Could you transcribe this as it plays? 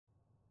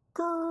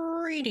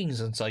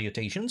Greetings and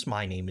salutations,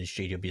 my name is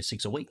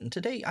JW608 and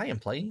today I am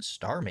playing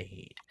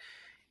StarMade.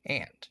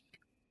 And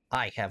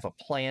I have a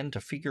plan to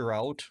figure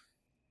out,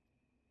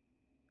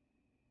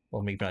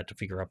 well maybe not to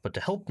figure out, but to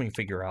help me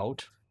figure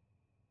out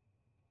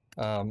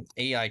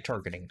AI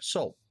targeting.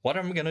 So what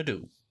I'm going to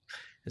do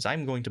is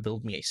I'm going to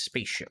build me a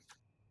spaceship.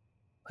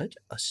 What?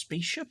 A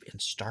spaceship in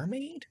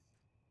StarMade?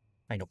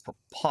 I know,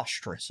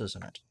 preposterous,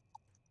 isn't it?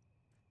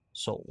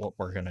 So what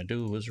we're going to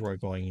do is we're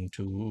going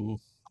to...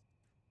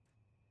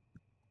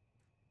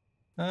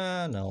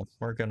 no,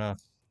 we're going to...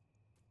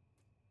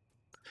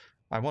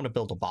 I want to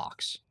build a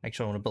box.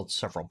 Actually, I want to build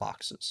several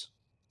boxes.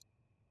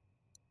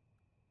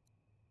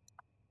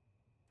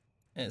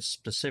 And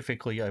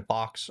specifically a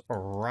box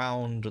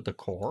around the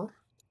core.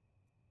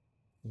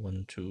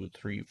 1, 2,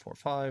 3, 4,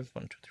 5.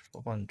 1, 2, 3,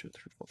 4, 1, 2,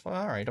 3, 4, 5.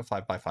 All right, a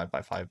 5 by 5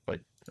 by 5, but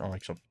oh,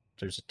 actually,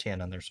 there's a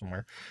 10 in there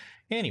somewhere.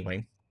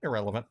 Anyway,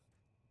 irrelevant.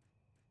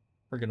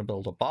 We're going to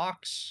build a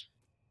box.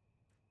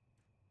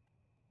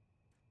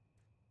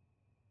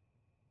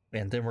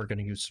 And then we're going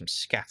to use some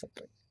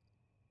scaffolding.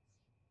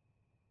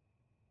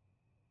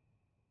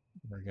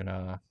 We're going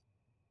to,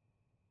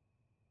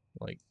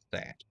 like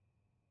that.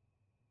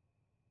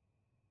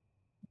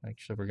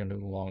 Actually, we're going to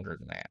do longer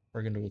than that.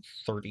 We're going to do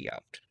 30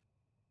 out.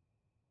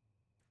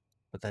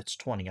 But that's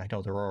 20. I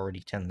know there are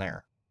already 10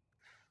 there.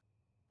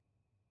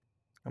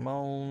 Come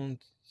on,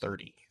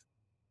 30.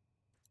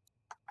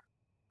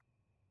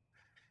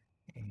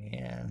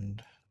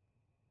 And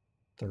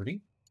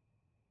 30.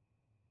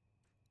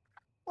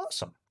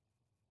 Awesome.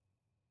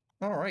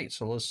 All right,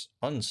 so let's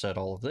unset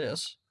all of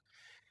this.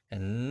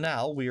 And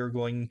now we are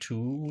going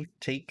to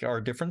take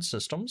our different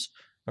systems.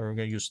 We're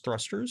going to use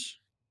thrusters,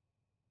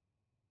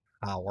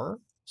 power,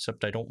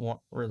 except I don't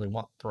really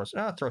want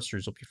thrusters.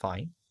 Thrusters will be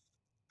fine.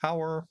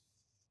 Power.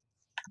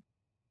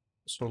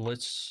 So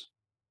let's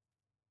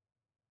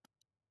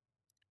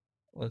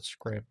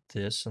grab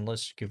this and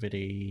let's give it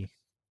a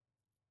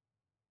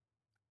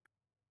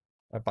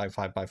by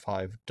 5 by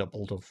 5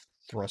 doubled of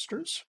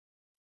thrusters.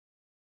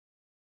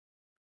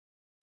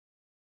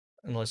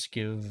 And let's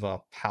give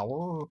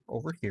power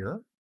over here.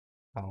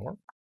 Power.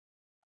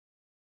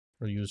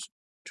 We'll use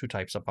 2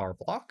 types of power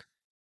block.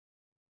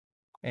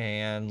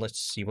 And let's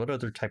see what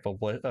other type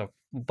of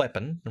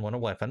weapon. I want a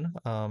weapon.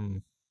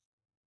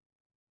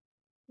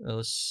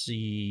 Let's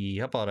see.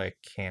 How about a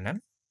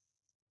cannon?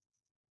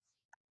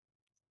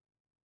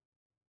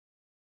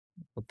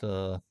 Put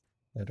that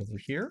over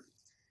here.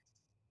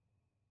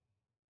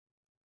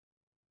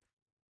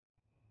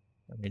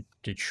 I mean,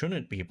 it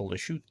shouldn't be able to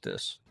shoot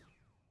this.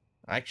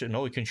 Actually,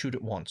 no, it can shoot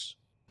it once.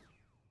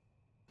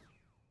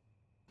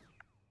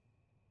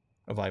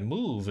 If I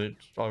move,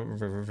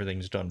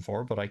 everything's done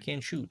for, but I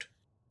can't shoot.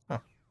 Huh.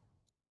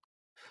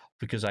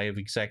 Because I have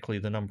exactly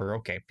the number.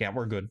 Okay, yeah,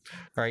 we're good.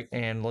 All right,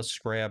 and let's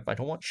grab... I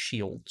don't want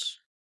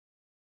shields.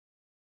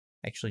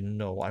 Actually,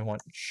 no, I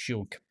want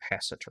shield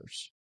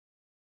capacitors.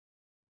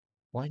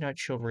 Why not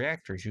shield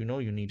reactors? You know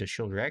you need a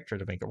shield reactor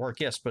to make it work.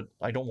 Yes, but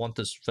I don't want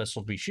this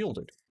vessel to be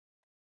shielded.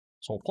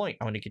 That's the whole point.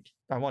 I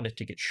want it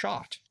to get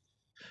shot.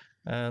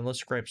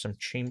 Let's grab some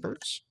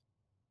chambers.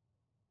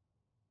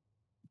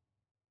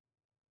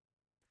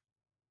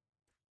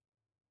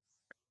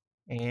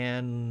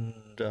 And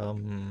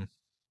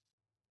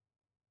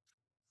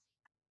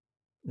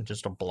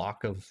just a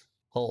block of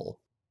hull.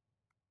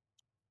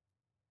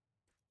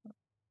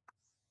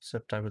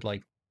 Except I would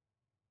like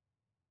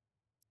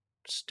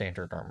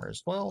standard armor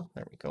as well.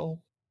 There we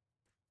go.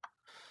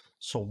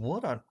 So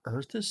what on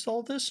earth is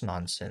all this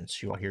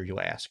nonsense, you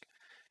ask?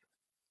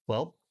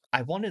 Well,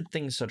 I wanted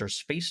things that are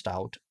spaced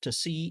out to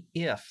see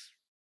if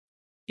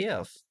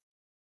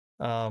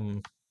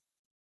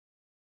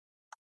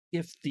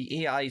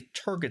the AI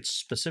targets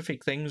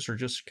specific things or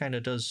just kind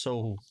of does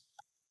so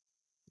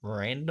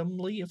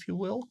randomly, if you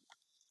will.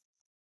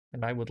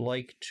 And I would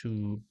like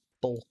to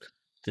bulk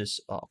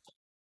this up.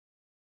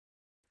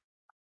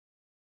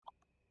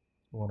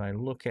 When I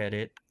look at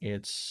it,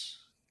 it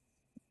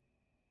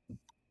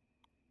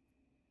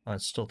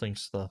still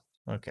thinks that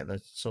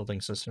still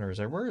thinks the center is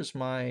there. Where is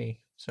my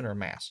center of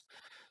mass?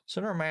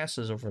 Center of mass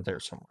is over there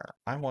somewhere.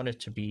 I want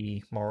it to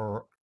be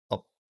more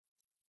up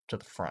to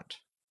the front.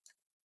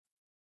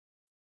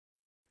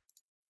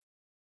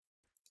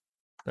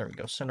 There we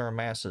go. Center of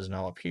mass is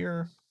now up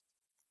here.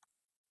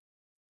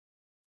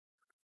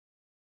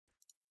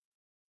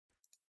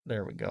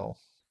 There we go.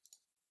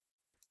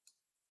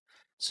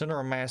 Center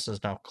of mass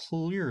is now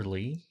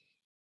clearly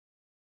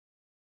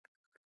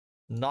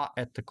not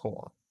at the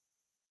core.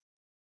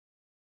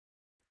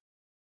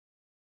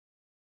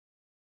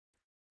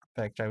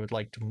 In fact, I would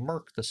like to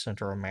mark the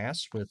center of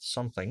mass with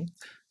something.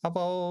 How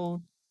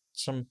about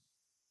some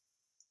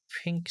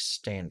pink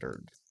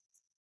standard?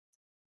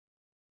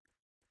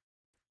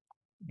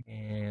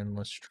 And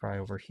let's try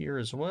over here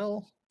as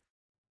well.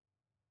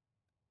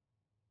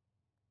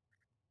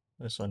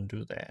 Let's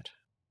undo that.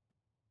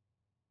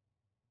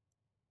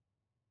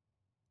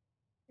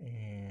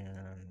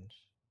 And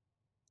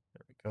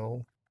there we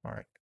go. All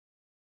right.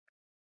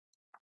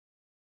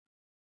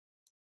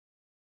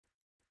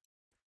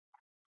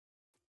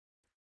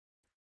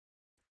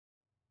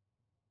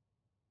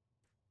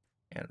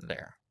 And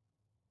there.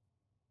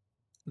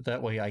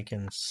 That way I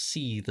can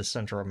see the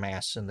center of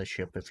mass in the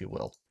ship, if you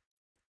will.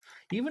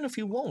 Even if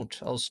you won't,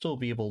 I'll still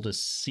be able to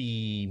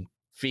see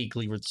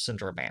vaguely where the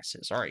center of mass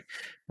is. All right,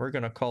 we're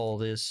going to call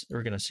this,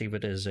 we're going to save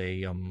it as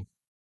a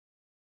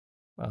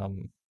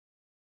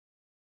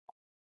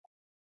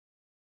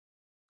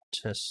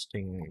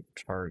testing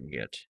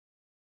target.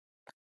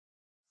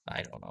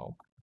 I don't know.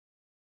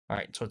 All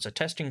right, so it's a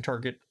testing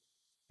target.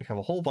 We have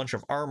a whole bunch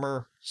of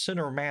armor.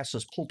 Center of mass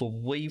is pulled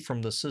away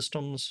from the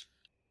systems.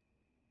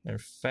 In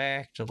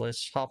fact,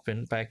 let's hop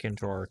back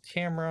into our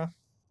camera.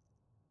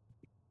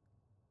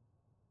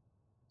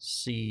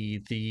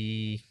 See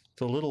the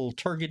little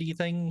targety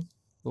thing,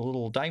 the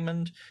little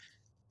diamond,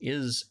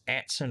 is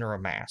at center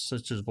of mass.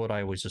 This is what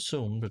I always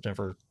assumed, but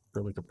never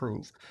really could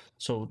prove.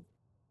 So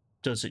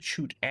does it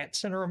shoot at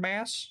center of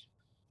mass?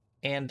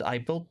 And I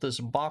built this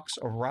box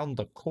around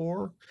the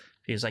core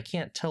because I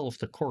can't tell if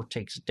the core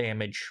takes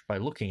damage by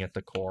looking at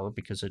the core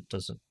because it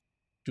doesn't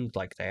do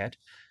like that.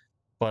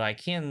 But I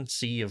can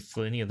see if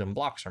any of them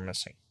blocks are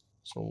missing.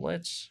 So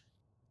let's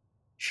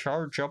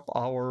charge up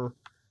our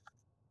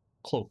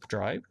cloak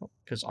drive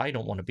because I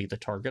don't want to be the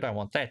target. I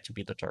want that to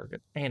be the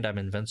target. And I'm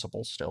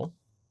invincible still.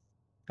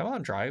 Come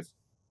on, drive.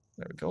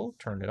 There we go.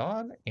 Turn it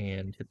on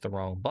and hit the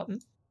wrong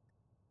button.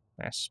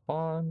 Mass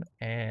spawn,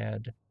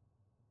 add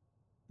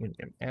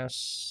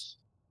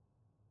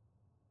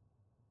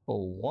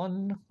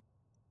S3-175.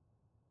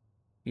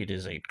 It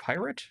is a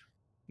pirate.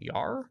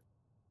 Yar.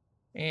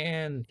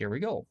 And here we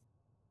go.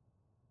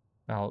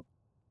 Now,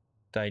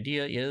 the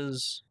idea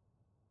is...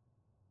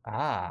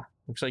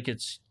 looks like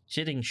it's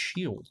hitting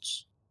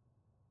shields.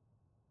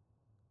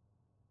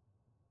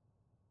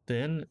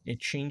 Then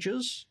it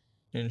changes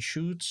and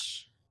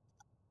shoots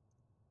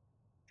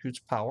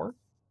power.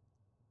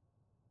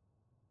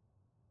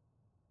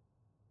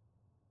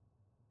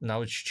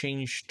 Now it's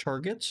changed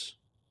targets.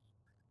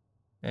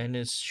 And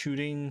it's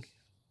shooting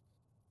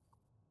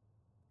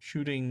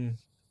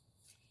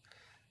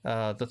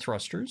the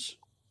thrusters.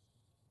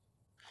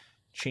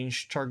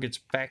 Change targets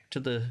back to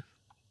the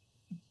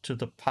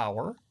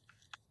power.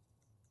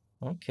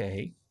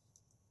 Okay.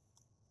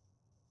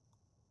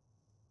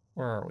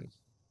 Where are we?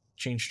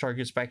 Change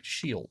targets back to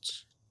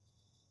shields.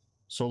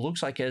 So it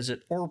looks like as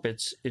it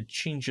orbits, it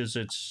changes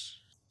its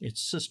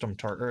system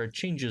target, or it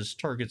changes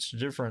targets to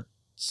different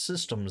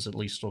systems, at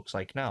least looks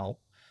like now.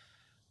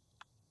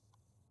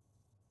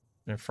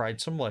 And it fried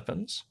some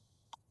weapons.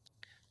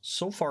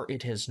 So far,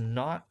 it has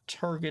not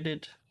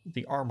targeted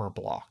the armor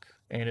block,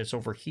 and it's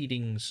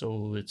overheating,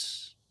 so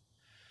this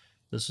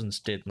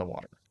one's dead in the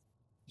water.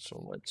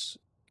 So let's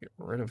get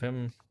rid of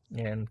him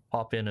and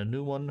pop in a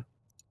new one.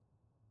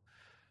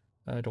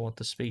 I don't want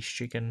the space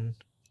chicken.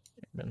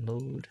 And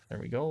load. There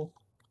we go.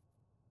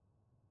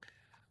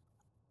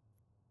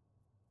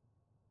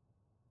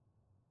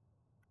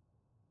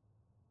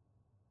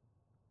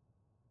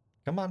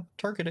 Come on,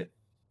 target it.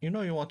 You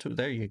know you want to.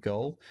 There you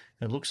go.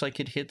 It looks like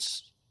it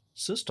hits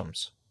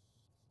systems.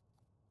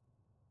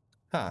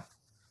 Huh.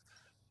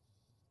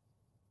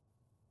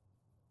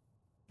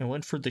 It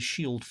went for the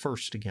shield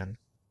first again.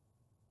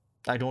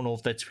 I don't know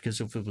if that's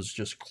because if it was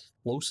just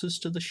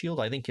closest to the shield.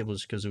 I think it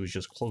was because it was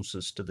just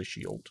closest to the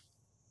shield.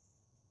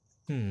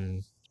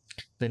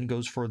 Then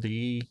goes for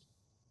the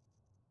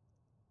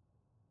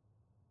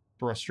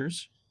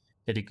thrusters.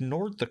 It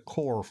ignored the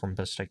core from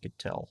best I could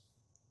tell.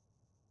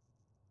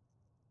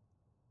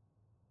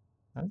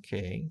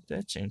 Okay,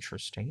 that's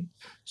interesting.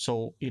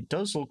 So it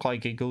does look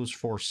like it goes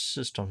for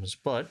systems,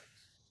 but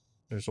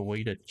there's a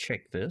way to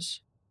check this.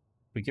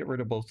 We get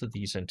rid of both of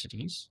these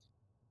entities.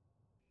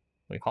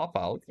 We hop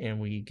out and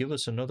we give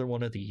us another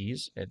one of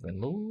these. Admin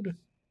load.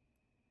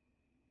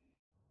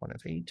 1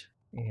 of 8.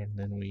 And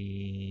then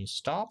we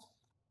stop.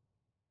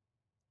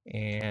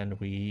 And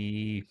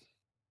we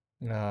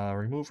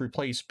remove,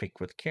 replace, pick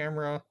with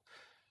camera.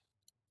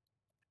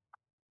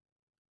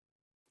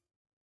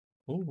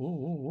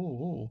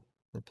 Ooh.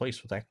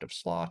 Replace with active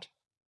slot.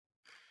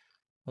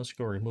 Let's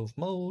go remove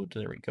mode.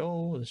 There we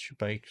go. This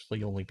should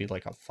actually only be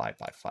like a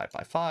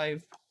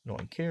 5x5x5. No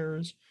one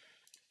cares.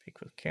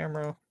 Pick with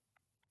camera.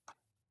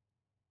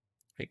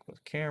 Pick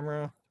with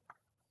camera.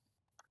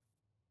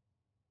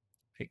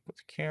 Pick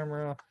with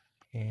camera.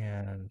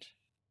 And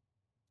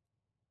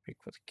pick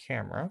with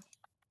camera.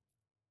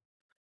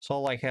 So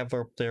all I have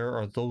up there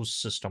are those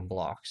system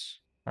blocks.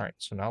 All right,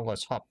 so now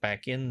let's hop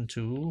back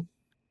into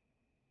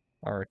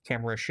our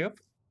camera ship.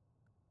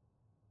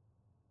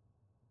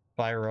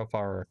 Fire up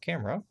our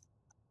camera.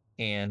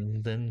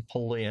 And then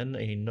pull in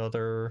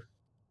another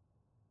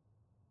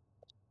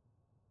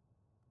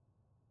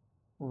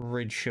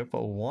Raid Ship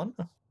 01.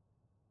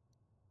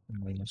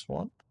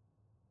 -1.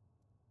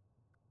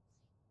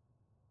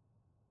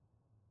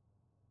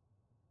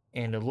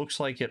 And it looks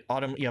like it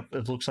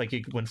it looks like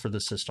it went for the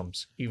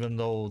systems, even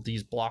though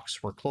these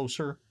blocks were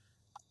closer.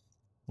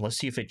 Let's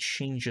see if it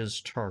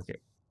changes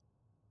target.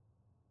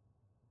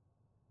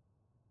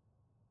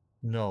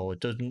 No, it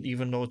doesn't.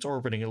 Even though it's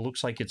orbiting, it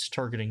looks like it's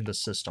targeting the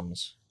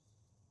systems.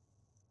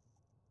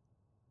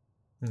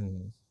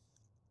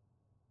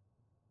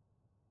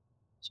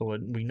 So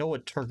we know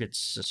it targets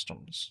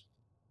systems.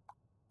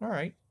 All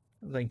right.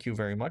 Thank you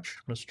very much,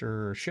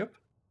 Mr. Ship.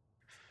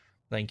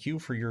 Thank you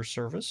for your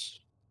service.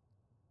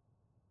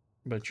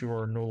 But you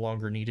are no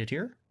longer needed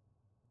here.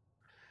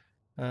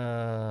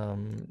 We're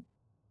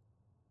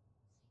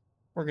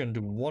going to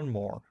do one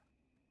more.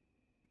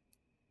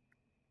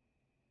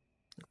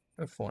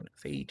 F1,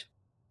 F8.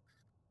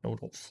 No,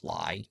 don't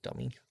fly,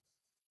 dummy.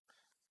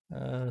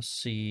 Let's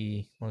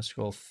see. Let's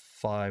go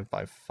 5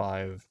 by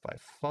 5 by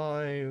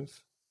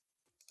 5.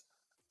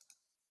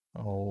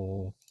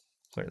 Oh,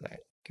 clear that.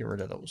 Get rid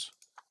of those.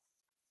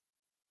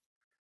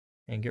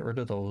 And get rid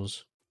of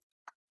those.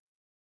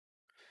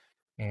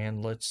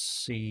 And let's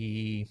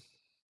see.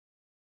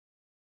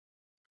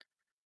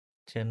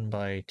 10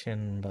 by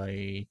 10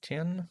 by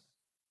 10.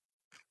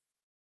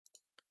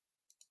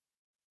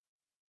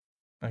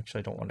 Actually,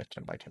 I don't want a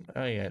 10 by 10.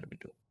 Oh, yeah, we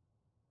do.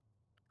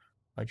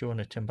 I do want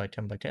a 10 by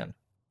 10 by 10.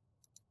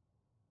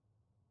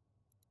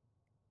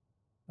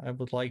 I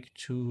would like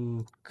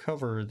to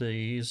cover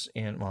these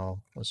and,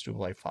 well, let's do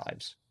by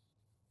 5s.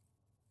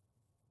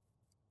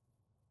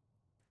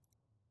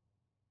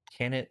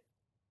 Can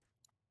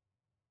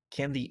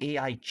the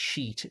AI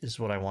cheat is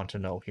what I want to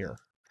know here.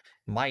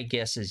 My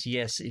guess is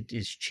yes, it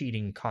is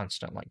cheating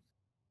constantly.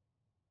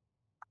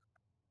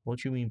 What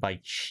do you mean by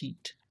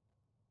cheat?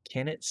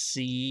 Can it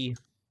see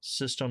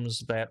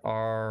systems that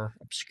are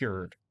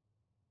obscured?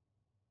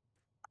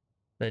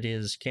 That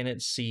is, can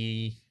it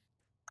see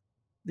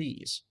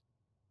these?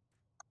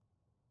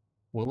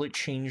 Will it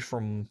change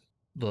from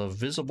the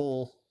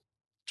visible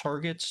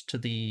targets to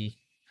the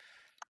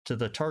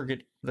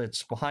target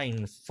that's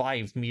behind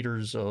 5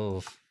 meters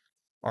of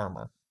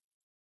armor?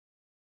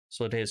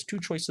 So it has two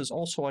choices.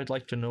 Also, I'd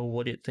like to know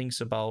what it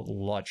thinks about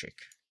logic.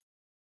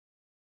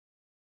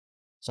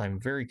 So I'm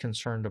very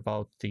concerned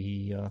about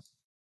the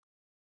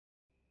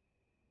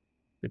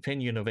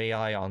opinion of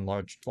AI on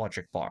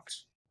logic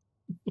blocks.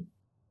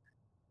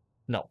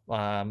 No,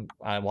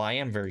 I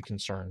am very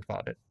concerned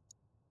about it.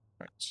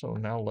 All right, so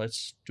now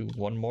let's do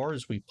one more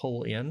as we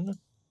pull in.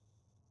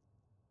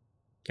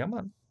 Come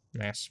on,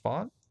 mass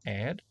spawn,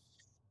 add.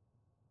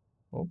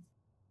 Oh,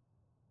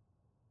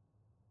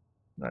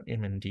 not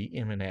M and D,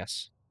 M and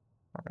S.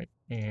 All right,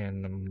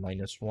 and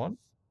 -1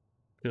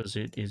 because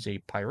it is a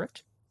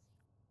pirate.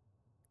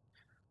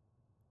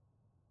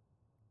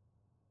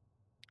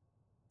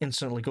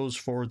 Instantly goes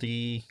for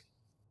the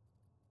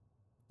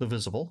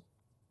visible.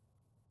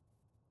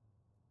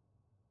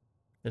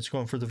 It's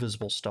going for the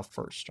visible stuff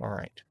first. All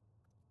right.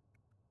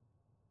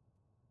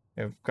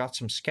 I've got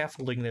some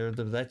scaffolding there.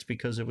 That's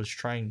because it was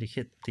trying to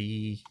hit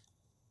the...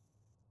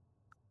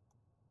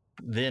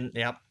 Then,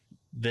 yep.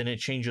 Then it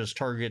changes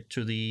target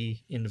to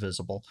the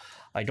invisible.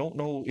 I don't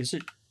know. Is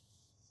it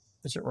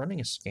running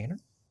a scanner?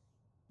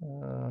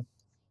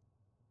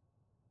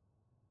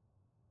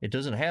 It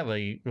doesn't have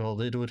a... Well,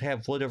 it would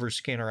have whatever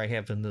scanner I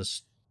have in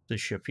this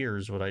ship here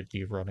is what I'd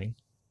be running.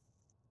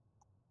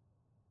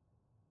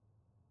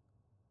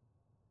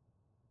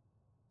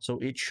 So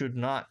it should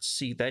not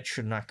see... That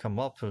should not come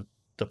up.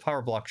 The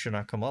power block should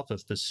not come up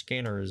if the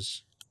scanner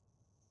is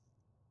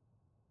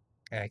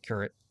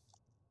accurate.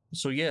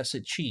 So yes,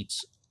 it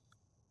cheats.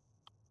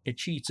 It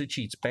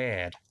cheats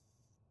bad.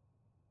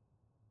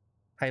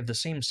 I have the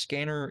same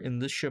scanner in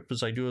this ship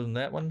as I do in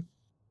that one.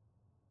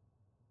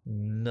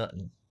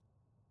 Nothing.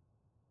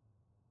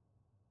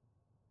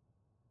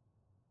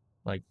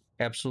 Like,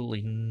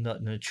 absolutely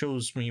nothing. It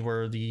shows me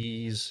where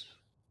these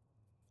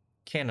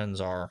cannons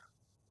are.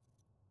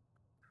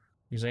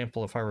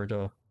 Example, if I were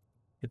to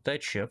hit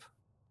that ship,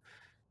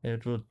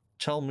 it would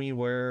tell me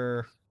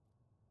where...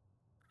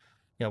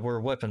 Yeah, where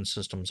weapon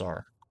systems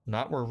are,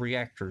 not where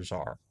reactors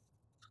are.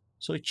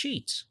 So it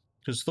cheats,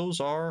 because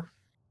those are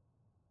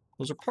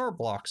power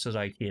blocks that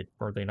I hit,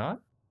 are they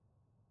not?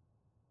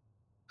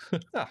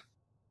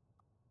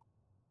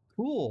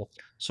 Cool.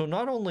 So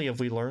not only have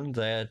we learned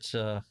that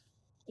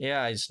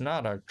AI is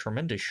not a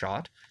tremendous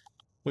shot,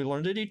 we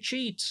learned that it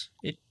cheats.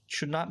 It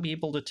should not be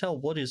able to tell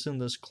what is in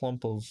this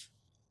clump of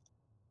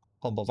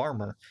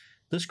armor.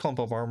 This clump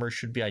of armor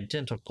should be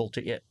identical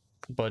to it,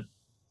 but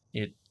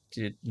it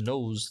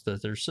knows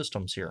that there's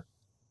systems here.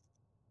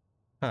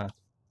 Huh.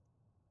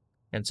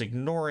 And it's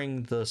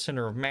ignoring the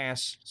center of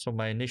mass, so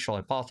my initial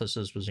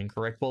hypothesis was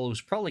incorrect. Well, it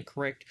was probably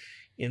correct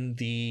in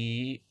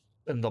the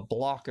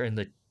block, or in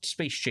the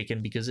space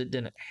chicken, because it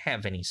didn't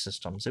have any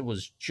systems. It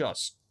was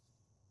just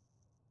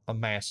a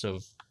mass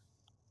of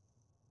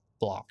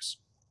blocks.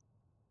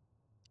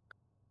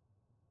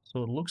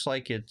 So it looks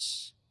like it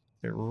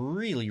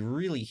really,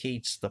 really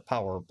hates the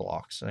power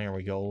blocks. There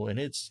we go. And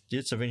it's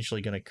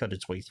eventually going to cut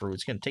its way through.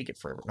 It's going to take it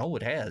forever. No,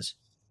 it has.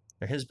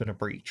 There has been a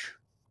breach.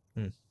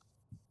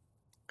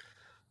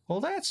 Well,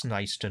 that's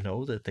nice to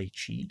know that they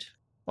cheat.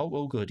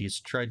 Oh, good.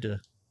 He's tried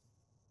to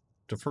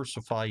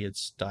diversify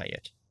its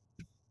diet.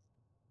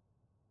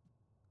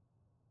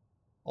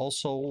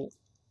 Also,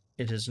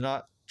 it has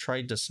not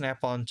tried to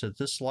snap onto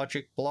this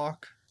logic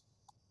block.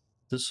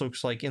 This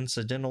looks like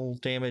incidental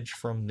damage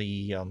from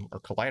the, or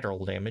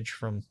collateral damage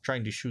from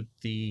trying to shoot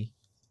the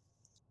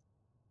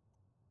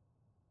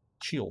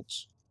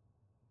shields.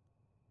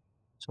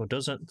 So it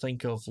doesn't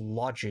think of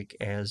logic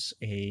as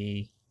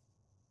a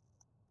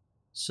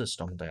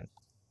system then.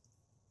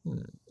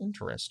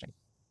 Interesting.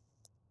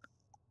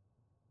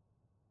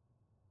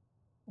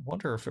 I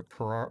wonder if it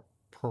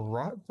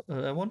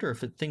I wonder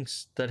if it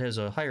thinks that has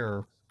a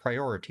higher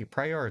priority,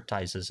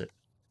 prioritizes it.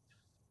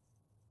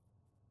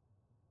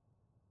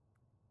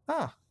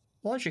 Ah,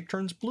 logic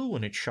turns blue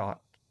when it's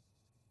shot.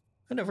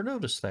 I never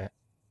noticed that.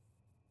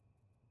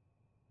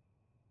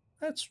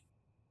 That's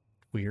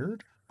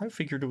weird. I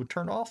figured it would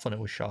turn off when it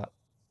was shot.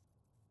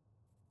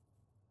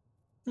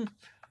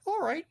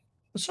 Alright,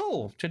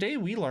 so today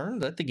we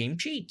learned that the game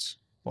cheats.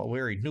 Well, we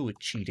already knew it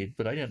cheated,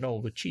 but I didn't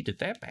know it cheated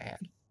that bad.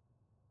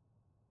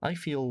 I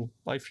feel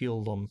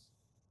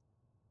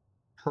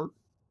hurt.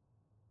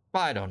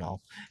 I don't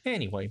know.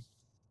 Anyway,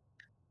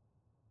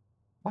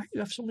 why do you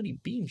have so many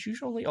beams?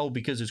 Usually, oh,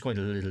 because it's going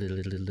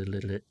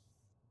to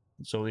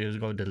so it's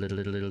going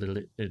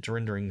to it's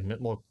rendering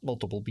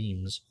multiple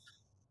beams.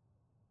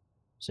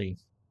 See,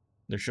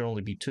 there should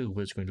only be two,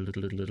 but it's going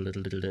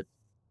to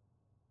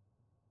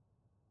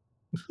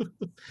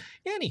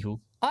Anywho,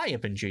 I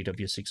have been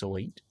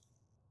JW608.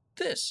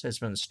 This has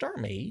been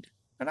StarMade,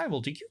 and I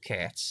will do you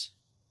cats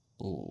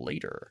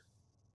later.